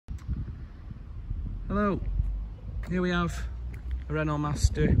Hello, here we have a Renault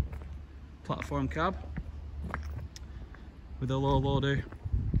Master platform cab with a Loader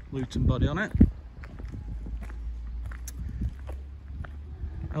Luton body on it.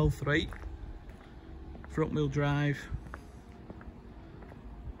 L3, front wheel drive,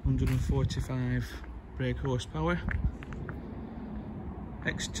 145 brake horsepower.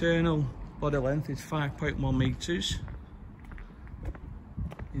 External body length is 5.1 metres.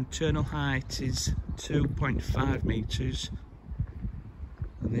 Internal height is 2.5 metres,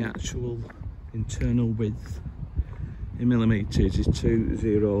 and the actual internal width in millimetres is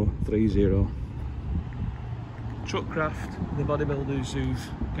 2030. Truckcraft, the bodybuilders who've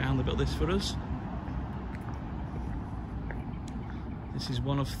kindly built this for us. This is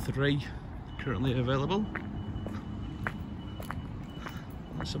one of 3 currently available.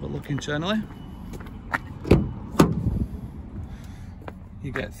 Let's have a look internally.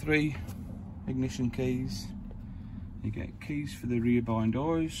 You get 3 ignition keys. You get keys for the rear barn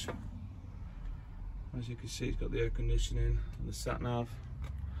doors. As you can see, it's got the air conditioning and the sat nav,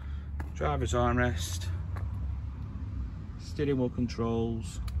 driver's armrest, steering wheel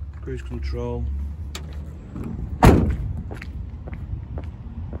controls, cruise control.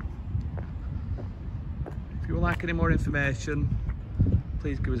 If you would like any more information,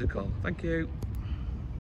 please give us a call. Thank you.